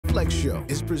Fleck-Show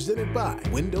is presented by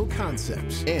Window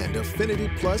Concepts and Affinity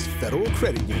Plus Federal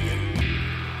Credit Union.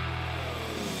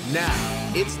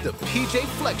 Now, it's the PJ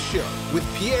Fleck-Show with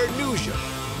Pierre Nugent,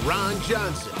 Ron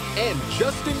Johnson, and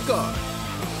Justin Gard.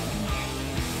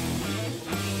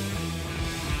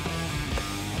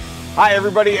 Hi,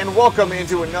 everybody, and welcome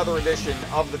into another edition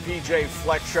of the PJ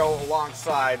Fleck-Show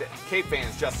alongside Cape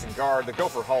fans Justin Gard, the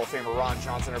Gopher Hall of Famer Ron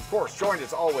Johnson, and of course, joined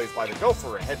as always by the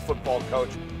Gopher head football coach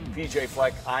PJ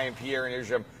Fleck. I am Pierre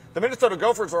Nugent. The Minnesota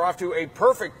Gophers are off to a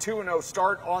perfect 2-0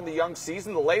 start on the young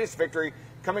season. The latest victory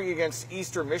coming against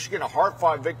Eastern Michigan, a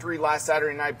hard-fought victory last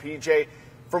Saturday night, PJ.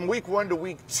 From week 1 to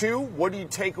week 2, what do you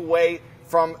take away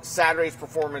from Saturday's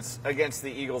performance against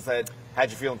the Eagles that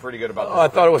had you feeling pretty good about this? I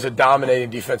thought it was a dominating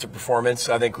defensive performance.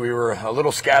 I think we were a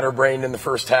little scatterbrained in the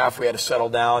first half. We had to settle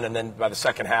down, and then by the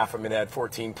second half, they had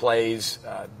 14 plays,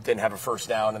 didn't have a first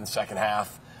down in the second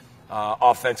half.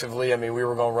 Offensively, we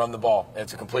were going to run the ball.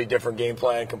 It's a completely different game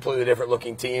plan, completely different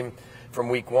looking team from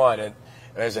week 1. And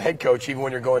as a head coach, even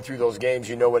when you're going through those games,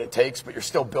 you know what it takes, but you're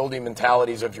still building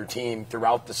mentalities of your team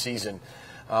throughout the season.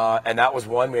 And that was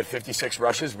one. We had 56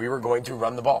 rushes. We were going to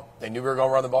run the ball. They knew we were going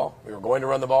to run the ball. We were going to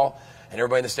run the ball. And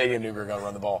everybody in the stadium knew we were going to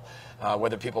run the ball.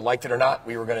 Whether people liked it or not,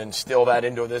 we were going to instill that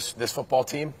into this football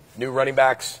team. New running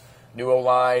backs, new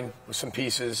O-line with some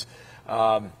pieces.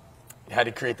 Had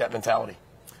to create that mentality.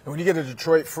 And when you get a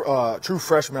Detroit, true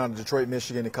freshman out of Detroit,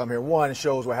 Michigan to come here, one, it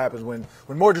shows what happens when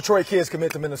more Detroit kids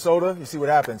commit to Minnesota. You see what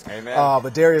happens. Amen.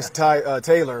 But Darius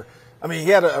Taylor, he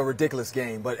had a ridiculous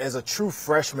game. But as a true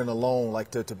freshman alone,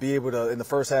 like to be able to, in the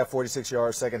first half, 46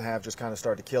 yards, second half, just kind of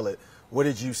start to kill it. What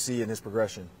did you see in his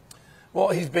progression? Well,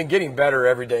 he's been getting better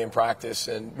every day in practice,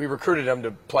 and we recruited him to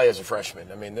play as a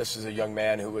freshman. This is a young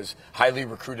man who was highly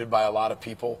recruited by a lot of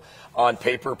people. On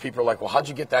paper, people are like, well, how'd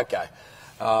you get that guy?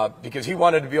 Because he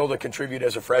wanted to be able to contribute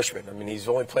as a freshman. He's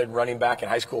only played running back in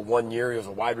high school 1 year. He was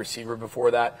a wide receiver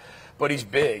before that. But he's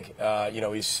big. He's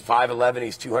 5'11".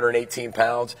 He's 218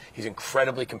 pounds. He's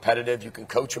incredibly competitive. You can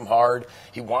coach him hard.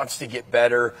 He wants to get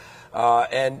better.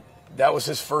 And that was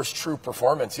his first true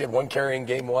performance. He had one carry in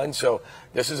game 1. So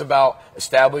this is about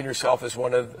establishing yourself as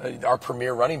one of our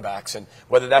premier running backs. And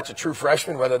whether that's a true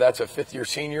freshman, whether that's a fifth-year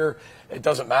senior, it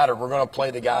doesn't matter. We're going to play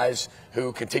the guys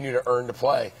who continue to earn to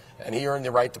play. And he earned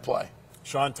the right to play.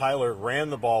 Sean Tyler ran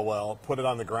the ball well, put it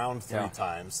on the ground three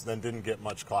times, then didn't get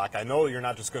much clock. I know you're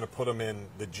not just going to put him in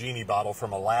the genie bottle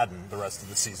from Aladdin the rest of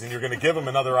the season. You're going to give him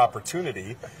another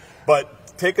opportunity.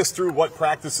 But take us through what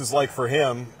practice is like for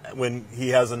him when he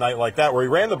has a night like that where he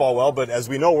ran the ball well, but as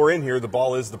we know, we're in here, the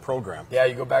ball is the program. Yeah,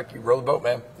 you go back, you row the boat,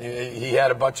 man. He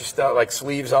had a bunch of stuff like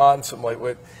sleeves on,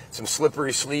 with some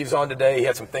slippery sleeves on today. He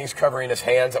had some things covering his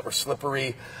hands that were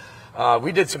slippery.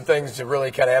 We did some things to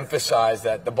really kind of emphasize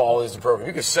that the ball is the program.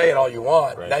 You can say it all you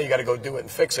want. Right. Now you got to go do it and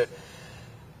fix it.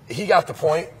 He got the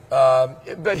point,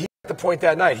 but he got the point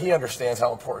that night. He understands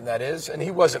how important that is, and he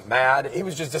wasn't mad. He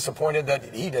was just disappointed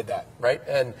that he did that, right?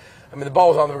 And, the ball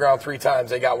was on the ground 3 times.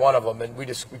 They got one of them, and we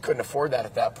couldn't afford that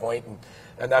at that point,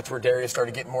 and that's where Darius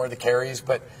started getting more of the carries.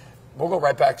 But we'll go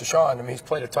right back to Sean. He's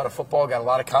played a ton of football, got a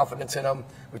lot of confidence in him.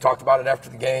 We talked about it after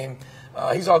the game.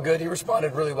 He's all good. He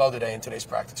responded really well today in today's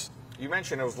practice. You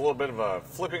mentioned it was a little bit of a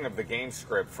flipping of the game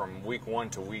script from week 1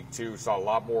 to week 2. Saw a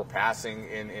lot more passing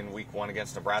in week 1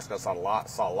 against Nebraska. Saw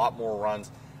a lot more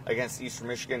runs against Eastern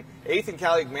Michigan. Ethan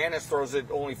Kaliakmanis throws it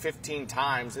only 15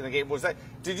 times in the game. Was that?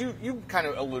 Did you kind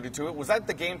of alluded to it? Was that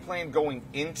the game plan going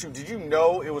into? Did you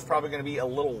know it was probably going to be a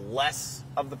little less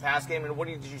of the pass game? And what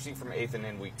did you see from Ethan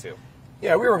in week 2?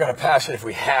 Yeah, we were going to pass it if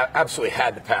we absolutely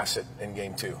had to pass it in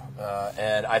game 2.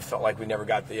 And I felt like we never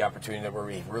got the opportunity where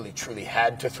we really, truly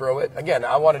had to throw it. Again,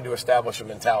 I wanted to establish a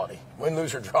mentality. Win,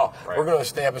 lose, or draw. Right. We're going to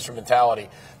establish a mentality.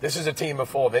 This is a team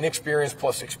full of inexperienced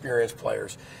plus experienced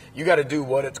players. You got to do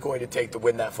what it's going to take to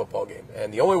win that football game.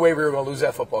 And the only way we were going to lose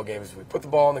that football game is if we put the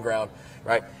ball on the ground,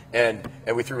 right, and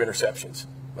we threw interceptions.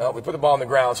 Well, we put the ball on the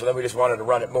ground, so then we just wanted to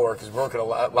run it more because we weren't going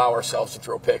to allow ourselves to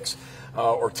throw picks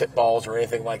or tip balls or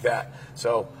anything like that.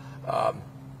 So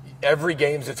every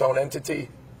game's its own entity,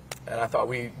 and I thought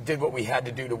we did what we had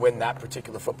to do to win that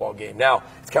particular football game. Now,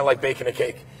 it's kind of like baking a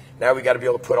cake. Now we got to be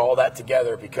able to put all that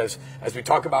together because as we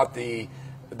talk about the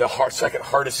second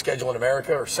hardest schedule in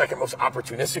America or second most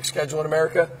opportunistic schedule in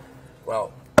America,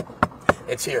 well,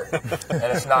 it's here, and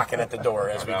it's knocking at the door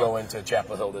as we go into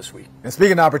Chapel Hill this week. And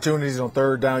speaking of opportunities on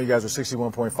third down, you guys were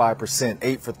 61.5%,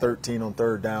 8 for 13 on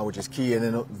third down, which is key. And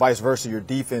then vice versa, your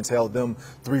defense held them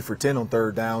 3 for 10 on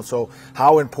third down. So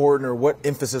how important or what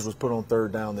emphasis was put on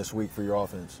third down this week for your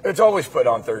offense? It's always put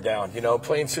on third down.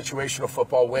 Playing situational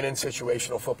football, winning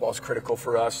situational football is critical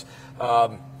for us.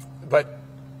 But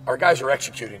our guys are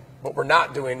executing. What we're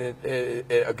not doing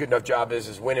a good enough job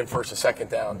is winning first and second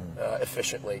down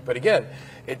efficiently. But again,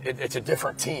 it's a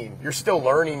different team. You're still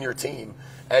learning your team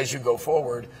as you go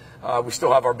forward. We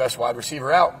still have our best wide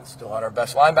receiver out, still have our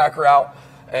best linebacker out,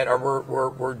 and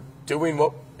we're doing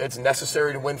what it's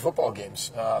necessary to win football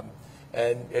games.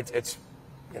 And it's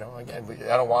again,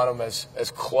 I don't want them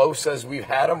as close as we've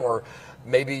had them, or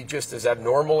maybe just as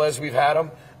abnormal as we've had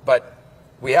them, but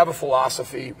we have a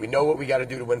philosophy. We know what we got to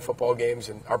do to win football games,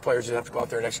 and our players just have to go out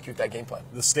there and execute that game plan.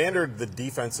 The standard the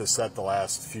defense has set the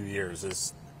last few years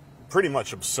is pretty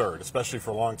much absurd, especially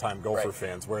for longtime Gopher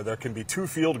fans, where there can be 2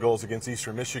 field goals against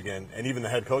Eastern Michigan, and even the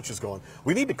head coach is going,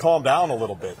 we need to calm down a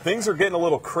little bit. Things are getting a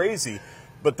little crazy.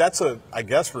 But that's I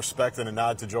guess, respect and a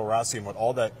nod to Joe Rossi and what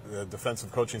all that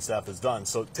defensive coaching staff has done.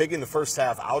 So taking the first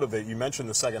half out of it, you mentioned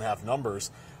the second half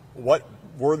numbers. What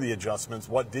were the adjustments?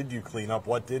 What did you clean up?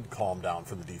 What did calm down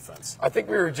for the defense? I think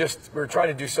we were trying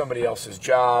to do somebody else's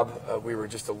job. We were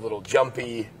just a little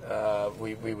jumpy.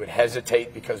 We would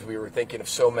hesitate because we were thinking of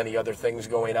so many other things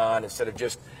going on instead of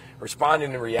just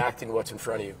responding and reacting to what's in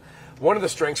front of you. One of the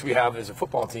strengths we have as a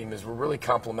football team is we're really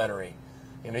complementary.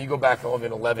 You go back over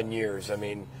 11 years. I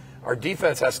mean, our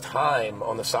defense has time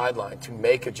on the sideline to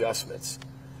make adjustments.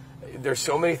 There's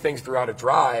so many things throughout a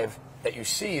drive that you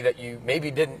see that you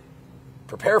maybe didn't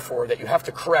prepare for that you have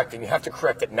to correct, and you have to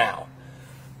correct it now.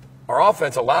 Our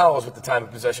offense allows, with the time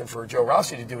of possession, for Joe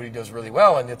Rossi to do what he does really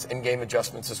well, and it's in-game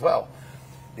adjustments as well.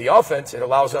 The offense, it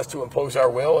allows us to impose our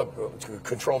will, to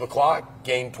control the clock,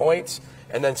 gain points,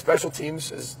 and then special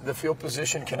teams is the field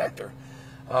position connector.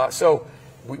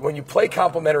 When you play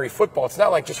complementary football, it's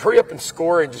not like just hurry up and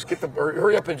score and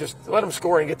hurry up and just let them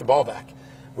score and get the ball back.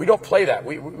 We don't play that.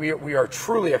 We are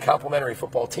truly a complementary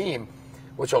football team,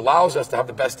 which allows us to have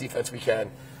the best defense we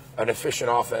can, an efficient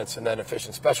offense, and then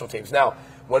efficient special teams. Now,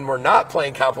 when we're not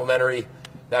playing complementary,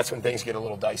 that's when things get a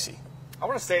little dicey. I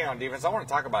want to stay on defense. I want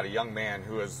to talk about a young man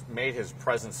who has made his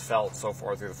presence felt so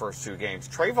far through the first 2 games.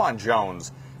 Trayvon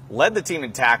Jones led the team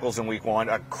in tackles in Week 1,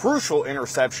 a crucial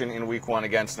interception in Week 1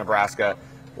 against Nebraska.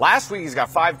 Last week, he's got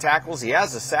 5 tackles. He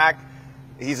has a sack.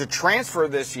 He's a transfer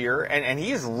this year, and he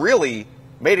has really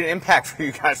made an impact for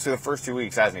you guys through the first 2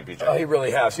 weeks, hasn't he, PJ? Oh, he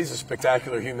really has. He's a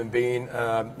spectacular human being.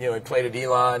 He played at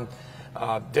Elon,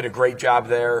 did a great job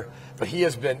there. But he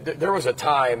has been. There was a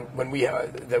time when we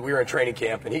were in training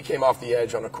camp, and he came off the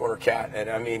edge on a corner cat, and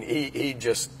I mean, he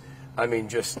just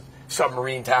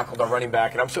submarine tackled our running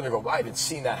back, and I'm sitting there going, well, I haven't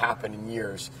seen that happen in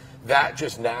years. That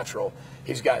just natural.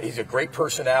 He's a great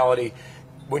personality.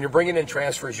 When you're bringing in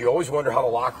transfers, you always wonder how the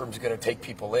locker room's going to take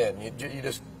people in.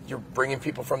 You're bringing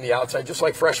people from the outside, just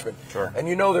like freshmen. Sure. And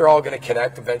they're all going to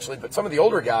connect eventually. But some of the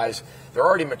older guys, they're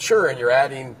already mature, and you're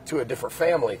adding to a different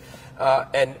family.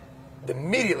 And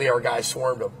immediately our guys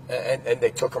swarmed him, and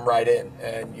they took him right in.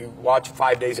 And you watch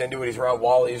 5 days into it, he's around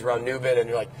Wally, he's around Newman, and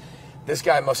you're like, this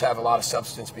guy must have a lot of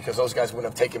substance, because those guys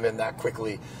wouldn't have taken him in that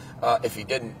quickly if he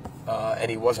didn't, and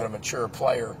he wasn't a mature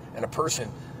player and a person.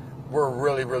 We're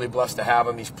really, really blessed to have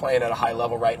him. He's playing at a high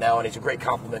level right now, and he's a great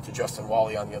compliment to Justin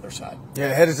Wally on the other side.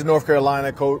 Yeah, headed to North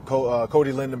Carolina.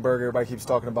 Cody Lindenberg, everybody keeps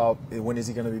talking about when is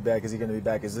he going to be back? Is he going to be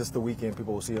back? Is this the weekend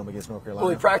people will see him against North Carolina?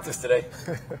 Well, he practiced today.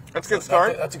 That's a good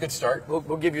start. That's a good start.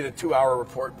 We'll give you the 2-hour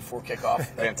report before kickoff.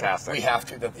 Fantastic. We have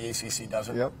to, that the ACC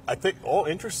doesn't. Yep. I think,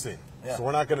 interesting. Yeah. So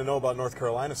we're not going to know about North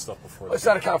Carolina stuff before. Well, it's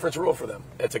not a conference rule for them.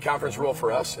 It's a conference rule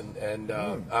for us, and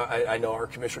I know our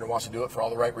commissioner wants to do it for all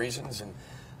the right reasons, and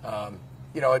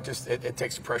it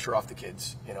takes the pressure off the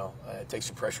kids. It takes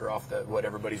the pressure off what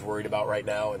everybody's worried about right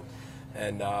now,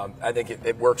 and I think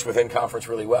it works within conference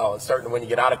really well. And starting when you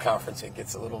get out of conference, it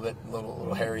gets a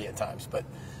little hairy at times. But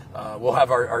we'll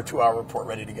have our 2-hour report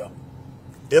ready to go.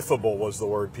 Ifable was the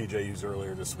word PJ used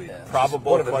earlier this week. Yeah,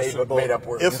 Probable, one of the questionable, made-up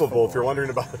words. Ifable. If you're wondering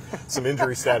about some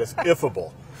injury status,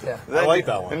 ifable. Yeah, I like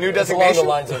that one. The new it's designation.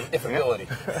 along the lines of ifability.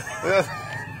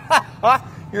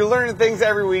 You're learning things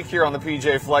every week here on the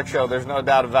PJ Fleck Show. There's no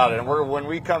doubt about it. And when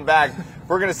we come back,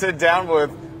 we're going to sit down with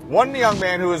one young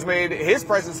man who has made his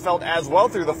presence felt as well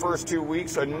through the first 2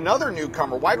 weeks. Another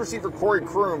newcomer, wide receiver Corey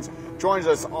Crooms, joins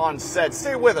us on set.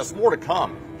 Stay with us. More to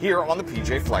come here on the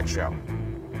PJ Fleck Show.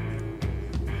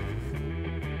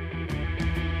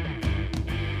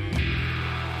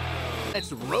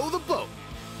 Let's row the boat.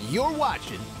 You're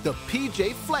watching the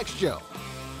PJ Fleck Show.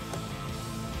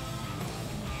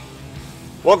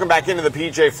 Welcome back into the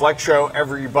PJ Fleck Show,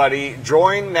 everybody.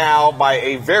 Joined now by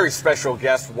a very special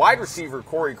guest, wide receiver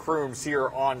Corey Crooms, here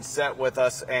on set with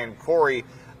us. And Corey,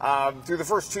 through the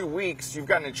first 2 weeks, you've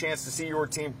gotten a chance to see your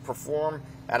team perform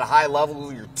at a high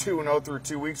level. You're 2-0 through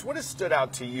 2 weeks. What has stood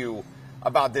out to you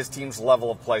about this team's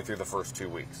level of play through the first 2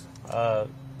 weeks?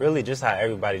 Really just how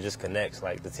everybody just connects,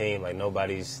 like the team, like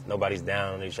nobody's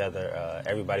down on each other.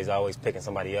 Everybody's always picking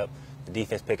somebody up. The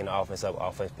defense picking the offense up,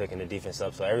 offense picking the defense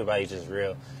up. So everybody's just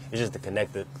real. It's just the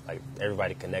connected, like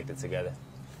everybody connected together.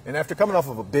 And after coming off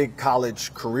of a big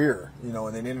college career, you know,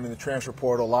 and then entering the transfer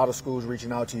portal, a lot of schools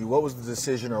reaching out to you, what was the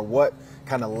decision or what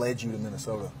kind of led you to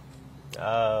Minnesota?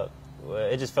 Well,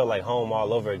 it just felt like home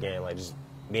all over again, like just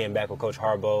being back with Coach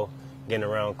Harbaugh, getting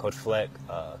around Coach Fleck,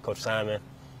 Coach Simon.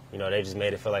 You know, they just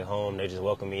made it feel like home. They just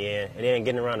welcomed me in. And then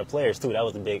getting around the players, too. That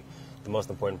was the most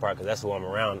important part because that's who I'm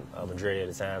around a majority of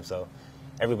the time. So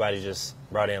everybody just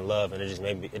brought in love, and it just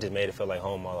made it feel like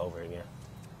home all over again.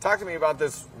 Talk to me about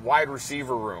this wide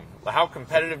receiver room. How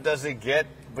competitive does it get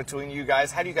between you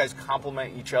guys? How do you guys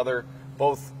complement each other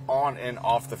both on and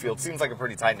off the field? Seems like a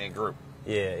pretty tight-knit group.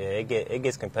 Yeah, it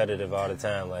gets competitive all the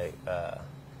time. Like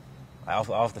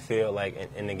off the field, like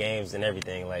in the games and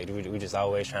everything. Like we just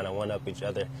always trying to one up each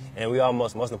other, and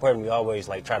most importantly, we always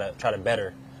like try to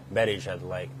better each other.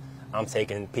 Like I'm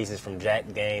taking pieces from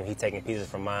Jack's game, he taking pieces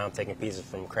from mine, I'm taking pieces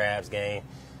from Crab's game.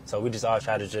 So we just all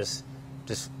try to just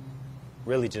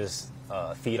really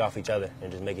feed off each other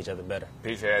and just make each other better.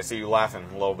 PJ, I see you laughing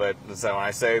a little bit. So when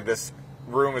I say this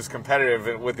room is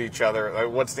competitive with each other,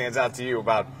 what stands out to you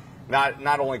about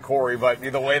not only Corey, but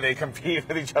the way they compete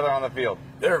with each other on the field?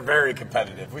 They're very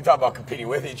competitive. We talk about competing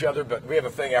with each other, but we have a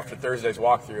thing after Thursday's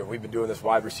walkthrough. We've been doing this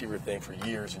wide receiver thing for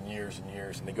years and years and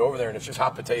years, and they go over there and it's just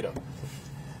hot potato.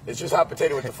 It's just hot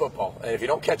potato with the football, and if you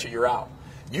don't catch it, you're out.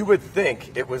 You would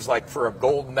think it was like for a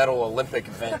gold medal Olympic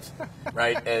event,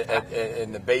 right,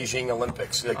 in the Beijing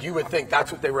Olympics. Like you would think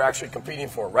that's what they were actually competing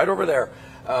for. Right over there,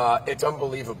 it's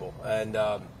unbelievable. And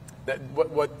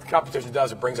what the competition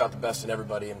does, it brings out the best in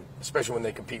everybody, and especially when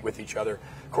they compete with each other.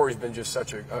 Corey's been just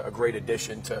such a great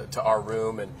addition to our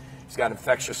room, and he's got an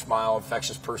infectious smile,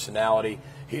 infectious personality.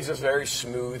 He's a very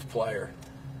smooth player.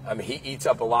 I mean, he eats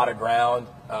up a lot of ground.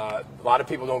 A lot of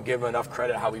people don't give him enough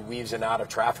credit how he weaves in and out of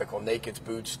traffic on nakeds,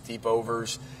 boots, deep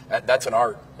overs. That's an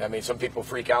art. I mean, some people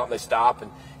freak out and they stop,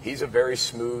 and he's a very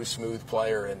smooth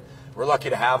player, and we're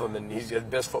lucky to have him, and his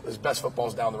best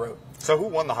football's down the road. So who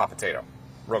won the hot potato?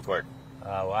 Real quick.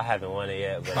 Well, I haven't won it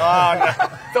yet, but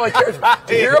That's all he cares about.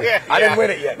 Do you hear him? Yeah. I didn't win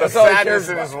it yet. That's The all he sadness cares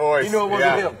in about. his voice. You know it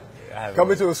wasn't him.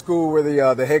 Coming to a school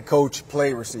where the head coach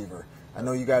play receiver. I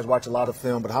know you guys watch a lot of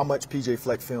film, but how much PJ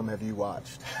Fleck film have you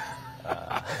watched?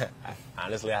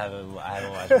 honestly, I haven't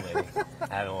watched many.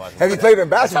 I haven't watched. Have you played in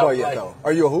basketball That's how, yet, though?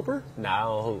 Are you a hooper? Nah, I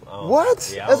don't hoop.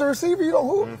 What? Yeah, As a receiver, you don't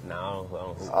hoop? No, I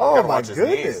don't hoop. Oh gotta my watch his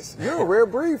goodness, you're a rare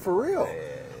breed for real.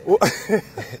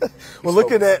 Well,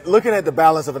 looking at the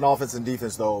balance of an offense and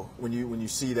defense, though, when you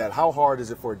see that, how hard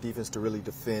is it for a defense to really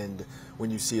defend when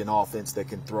you see an offense that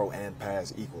can throw and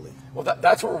pass equally? Well,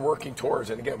 that's what we're working towards,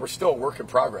 and again, we're still a work in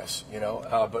progress, you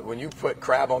know. But when you put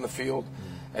Crab on the field,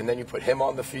 and then you put him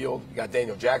on the field, you got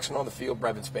Daniel Jackson on the field,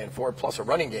 Brevin Spanford, plus a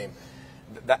running game,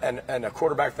 and a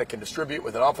quarterback that can distribute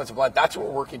with an offensive line. That's what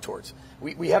we're working towards.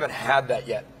 We haven't had that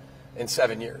yet in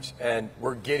 7 years, and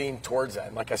we're getting towards that.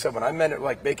 And like I said, when I meant it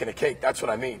like baking a cake, that's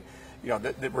what I mean. You know,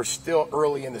 that we're still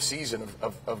early in the season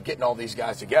of getting all these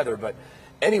guys together, but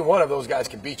any one of those guys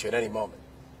can beat you at any moment.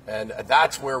 And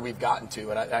that's where we've gotten to,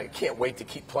 and I can't wait to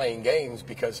keep playing games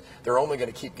because they're only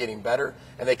going to keep getting better,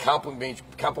 and they complement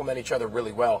each other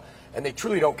really well. And they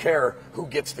truly don't care who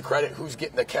gets the credit, who's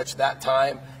getting the catch that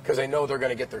time, because they know they're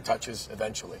going to get their touches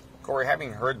eventually. Corey,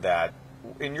 having heard that,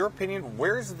 in your opinion,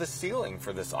 where's the ceiling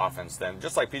for this offense then?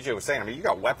 Just like PJ was saying, I mean, you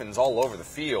got weapons all over the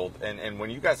field, and when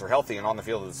you guys are healthy and on the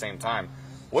field at the same time,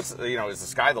 is the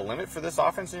sky the limit for this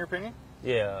offense in your opinion?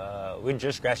 Yeah, we're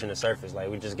just scratching the surface. Like,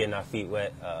 we're just getting our feet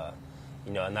wet.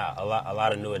 Not a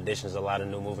lot of new additions, a lot of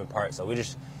new moving parts. So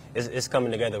it's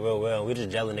coming together real well. We're just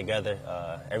gelling together.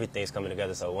 Everything's coming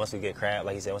together. So once we get Crab,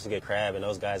 like he said, once we get Crab and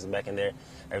those guys are back in there,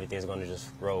 everything's going to just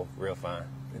roll real fine.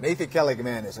 Nathan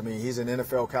Kelly-McManus, I mean, he's an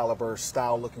NFL caliber,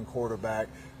 style-looking quarterback,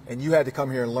 and you had to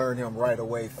come here and learn him right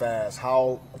away fast.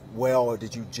 How well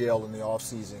did you gel in the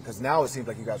offseason? Because now it seems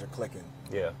like you guys are clicking.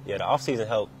 Yeah, the offseason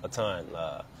helped a ton.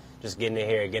 Just getting in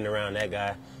here, getting around that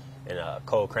guy, and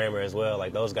Cole Kramer as well.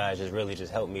 Like, those guys just really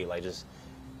just helped me, like, just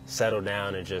settle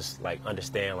down and just, like,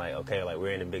 understand, like, okay, like,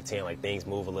 we're in the Big Ten, like, things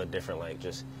move a little different. Like,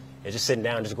 just sitting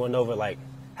down, just going over, like,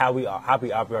 how we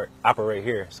operate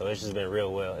here. So it's just been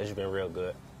real well. It's just been real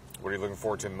good. What are you looking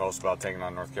forward to most about taking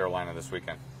on North Carolina this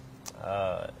weekend?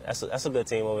 That's a good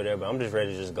team over there, but I'm just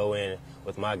ready to just go in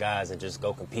with my guys and just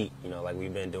go compete, like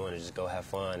we've been doing, and just go have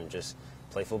fun and just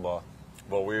play football.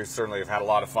 Well, we certainly have had a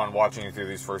lot of fun watching you through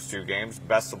these first two games.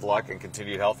 Best of luck and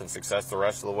continued health and success the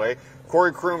rest of the way.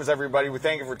 Corey Crooms, everybody, we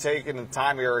thank you for taking the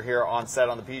time here on set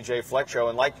on the PJ Fleck Show.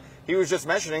 And like he was just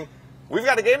mentioning, we've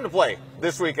got a game to play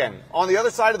this weekend. On the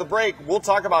other side of the break, we'll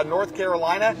talk about North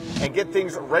Carolina and get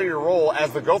things ready to roll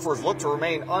as the Gophers look to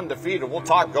remain undefeated. We'll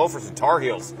talk Gophers and Tar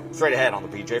Heels straight ahead on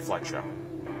the PJ Fleck Show.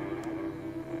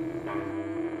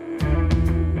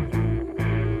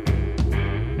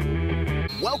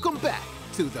 Welcome back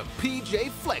to the PJ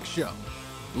Fleck Show.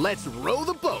 Let's row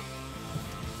the boat.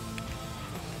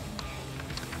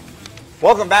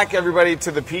 Welcome back, everybody,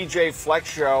 to the PJ Fleck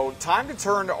Show. Time to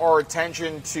turn our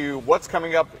attention to what's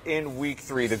coming up in Week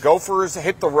 3. The Gophers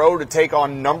hit the road to take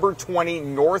on number 20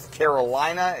 North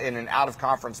Carolina in an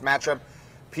out-of-conference matchup.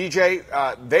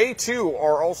 PJ, they, too,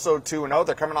 are also 2-0.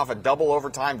 They're coming off a double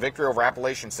overtime victory over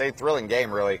Appalachian-State. Thrilling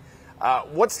game, really.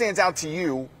 What stands out to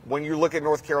you when you look at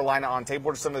North Carolina on tape?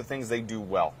 What are some of the things they do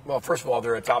well? Well, first of all,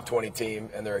 they're a top 20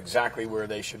 team, and they're exactly where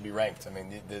they should be ranked. I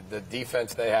mean, the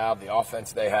defense they have, the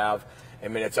offense they have, I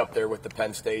mean, it's up there with the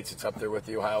Penn States. It's up there with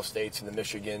the Ohio States and the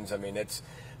Michigans. I mean,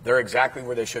 they're exactly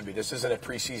where they should be. This isn't a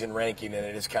preseason ranking, and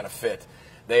it is kind of fit.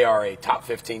 They are a top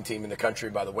 15 team in the country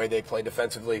by the way they play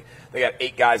defensively. They got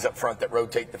 8 guys up front that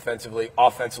rotate defensively.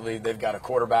 Offensively, they've got a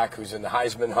quarterback who's in the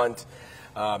Heisman hunt.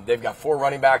 They've got 4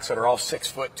 running backs that are all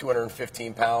 6 foot,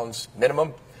 215 pounds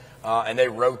minimum, and they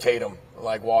rotate them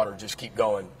like water. Just keep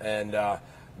going. And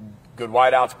good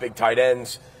wideouts, big tight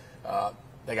ends.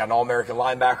 They got an all-American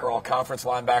linebacker, all-conference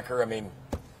linebacker. I mean,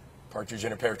 partridge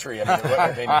in a pear tree.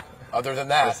 I mean, other than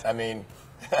that, I mean,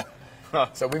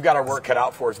 so we've got our work cut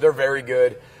out for us. They're very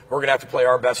good. We're going to have to play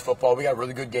our best football. We got a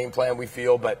really good game plan, we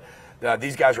feel, but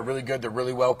these guys are really good. They're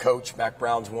really well coached. Mac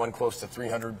Brown's won close to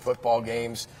 300 football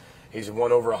games. He's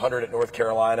won over 100 at North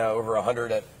Carolina, over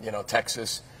 100 at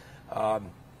Texas.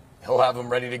 He'll have them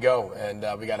ready to go, and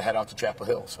we got to head out to Chapel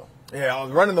Hill. So. Yeah,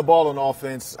 running the ball on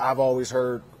offense, I've always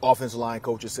heard offensive line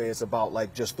coaches say it's about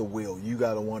like just the will. You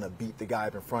got to want to beat the guy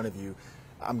up in front of you.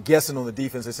 I'm guessing on the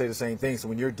defense they say the same thing. So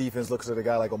when your defense looks at a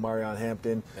guy like Omarion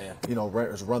Hampton,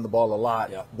 run the ball a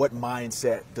lot, what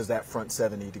mindset does that front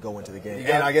 7 need to go into the game?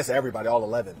 And I guess everybody, all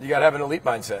 11. You got to have an elite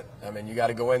mindset. I mean, you got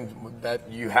to go in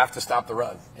that you have to stop the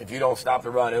run. If you don't stop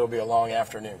the run, it'll be a long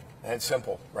afternoon. And it's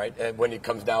simple, right? And when it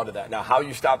comes down to that. Now, how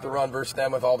you stop the run versus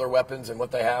them with all their weapons and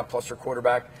what they have, plus their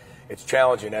quarterback, it's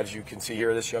challenging. As you can see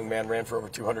here, this young man ran for over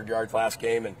 200 yards last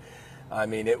game, and I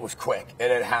mean, it was quick,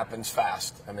 and it happens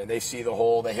fast. I mean, they see the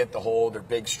hole, they hit the hole, they're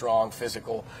big, strong,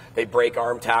 physical. They break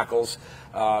arm tackles,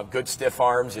 good stiff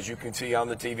arms, as you can see on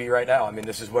the TV right now. I mean,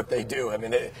 this is what they do. I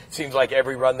mean, it seems like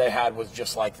every run they had was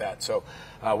just like that. So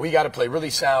we got to play really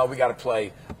sound. We got to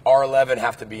play our 11,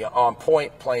 have to be on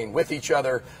point, playing with each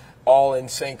other, all in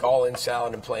sync, all in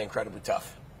sound, and play incredibly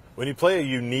tough. When you play a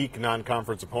unique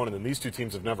non-conference opponent, and these two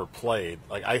teams have never played,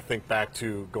 like I think back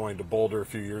to going to Boulder a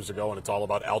few years ago, and it's all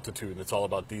about altitude, and it's all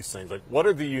about these things. Like, what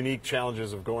are the unique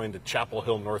challenges of going to Chapel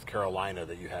Hill, North Carolina,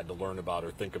 that you had to learn about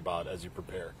or think about as you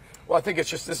prepare? Well, I think it's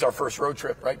just this is our first road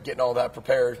trip, right? Getting all that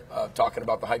prepared, talking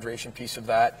about the hydration piece of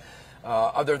that.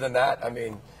 Other than that, I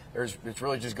mean, it's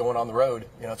really just going on the road.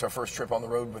 It's our first trip on the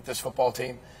road with this football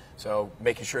team, so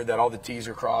making sure that all the T's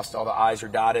are crossed, all the I's are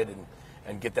dotted,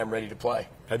 and get them ready to play.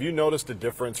 Have you noticed a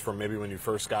difference from maybe when you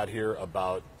first got here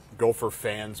about Gopher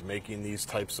fans making these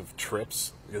types of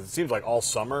trips? Because it seems like all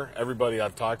summer, everybody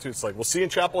I've talked to, it's like, we'll see you in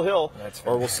Chapel Hill,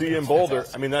 or we'll see you in Boulder.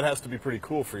 Fantastic. I mean, that has to be pretty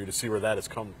cool for you to see where that has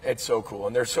come. It's so cool,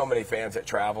 and there's so many fans that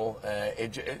travel.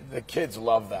 The kids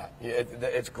love that.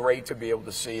 It's great to be able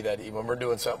to see that even when we're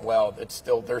doing something well,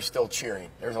 they're still cheering.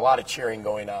 There's a lot of cheering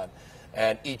going on.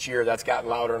 And each year that's gotten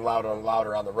louder and louder and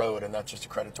louder on the road, and that's just a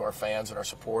credit to our fans and our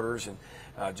supporters, and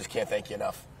just can't thank you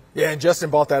enough. Yeah, and Justin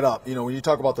brought that up. When you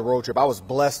talk about the road trip, I was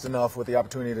blessed enough with the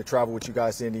opportunity to travel with you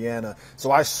guys to Indiana, so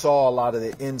I saw a lot of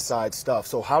the inside stuff.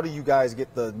 So how do you guys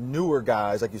get the newer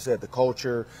guys, like you said, the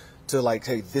culture, to like,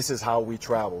 hey, this is how we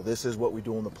travel. This is what we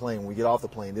do on the plane. When we get off the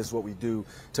plane, this is what we do,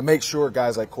 to make sure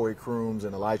guys like Corey Crooms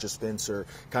and Elijah Spencer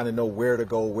kind of know where to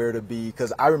go, where to be.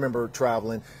 Because I remember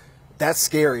traveling. That's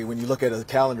scary when you look at a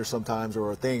calendar sometimes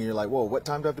or a thing and you're like, whoa, what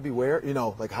time do I have to be where?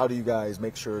 Like, how do you guys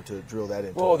make sure to drill that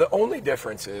in? Well, the only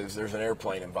difference is there's an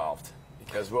airplane involved.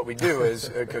 Because what we do is,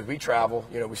 because we travel,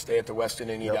 we stay at the Westin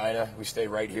in Edina. Yep. We stay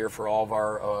right here for all of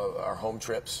our home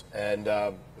trips. And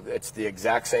it's the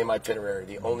exact same itinerary.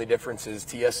 The only difference is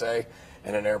TSA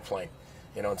and an airplane,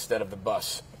 instead of the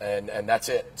bus. And that's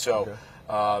it. So. Okay.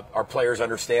 Our players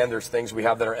understand there's things we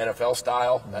have that are NFL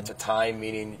style. Mm-hmm. That's a time,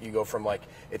 meaning you go from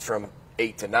it's from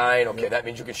 8 to 9. Okay, that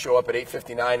means you can show up at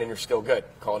 8:59 and you're still good.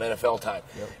 Call it NFL time,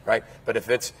 right? But if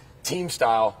it's team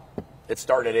style, it's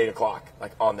starting at 8 o'clock,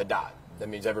 on the dot. That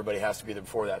means everybody has to be there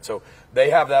before that. So they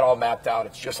have that all mapped out.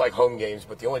 It's just like home games,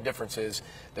 but the only difference is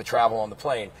the travel on the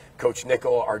plane. Coach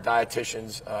Nickel, our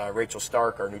dietitians, Rachel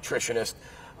Stark, our nutritionist,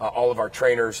 All of our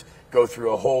trainers go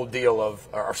through a whole deal of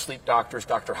our sleep doctors,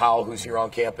 Dr. Howell, who's here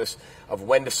on campus, of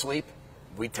when to sleep.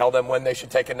 We tell them when they should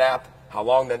take a nap, how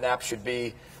long the nap should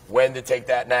be, when to take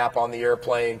that nap on the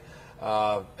airplane,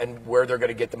 and where they're going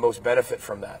to get the most benefit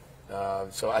from that.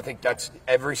 So I think that's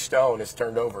every stone is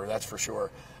turned over, that's for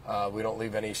sure. We don't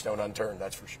leave any stone unturned,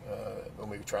 that's for sure, when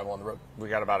we travel on the road. We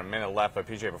got about a minute left, but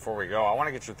PJ, before we go, I want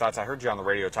to get your thoughts. I heard you on the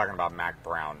radio talking about Mack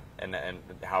Brown and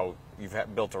how you've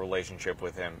built a relationship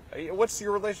with him. What's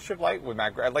your relationship like with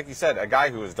Mack? Like you said, a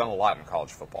guy who has done a lot in college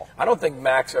football. I don't think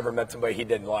Max ever met somebody he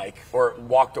didn't like or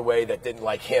walked away that didn't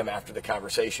like him after the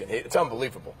conversation. It's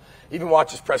unbelievable. Even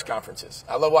watch his press conferences.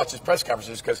 I love watching his press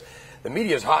conferences because the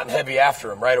media is hot and heavy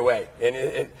after him right away.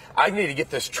 And I need to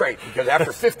get this straight because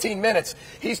after 15 minutes,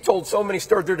 he's told so many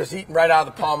stories, they're just eating right out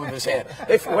of the palm of his hand.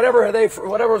 Whatever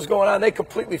was going on, they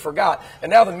completely forgot.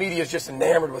 And now the media is just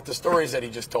enamored with the stories that he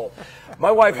just told.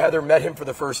 My wife, Heather, met him for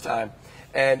the first time.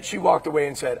 And she walked away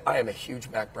and said, I am a huge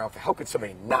Mack Brown fan. How could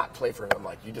somebody not play for him? I'm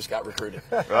like, you just got recruited.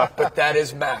 But that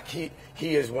is Mack. He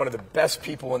is one of the best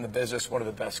people in the business, one of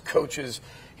the best coaches.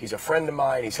 He's a friend of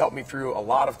mine. He's helped me through a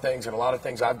lot of things and a lot of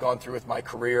things I've gone through with my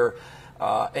career.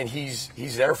 And he's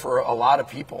there for a lot of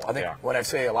people. I think when I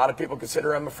say a lot of people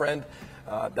consider him a friend,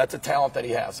 that's a talent that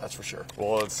he has, that's for sure.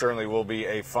 Well, it certainly will be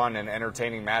a fun and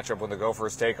entertaining matchup when the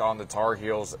Gophers take on the Tar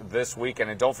Heels this weekend.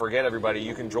 And don't forget, everybody,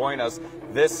 you can join us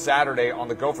this Saturday on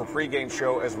the Gopher pregame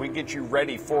show as we get you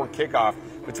ready for kickoff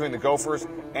between the Gophers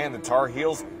and the Tar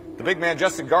Heels. The big man,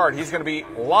 Justin Guard, he's going to be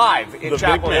live in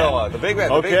Chapel Hill. The big man.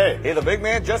 The big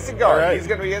man, Justin Guard. Right. He's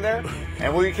going to be in there.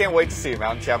 And we can't wait to see him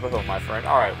out in Chapel Hill, my friend.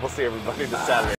 All right, we'll see everybody this Saturday.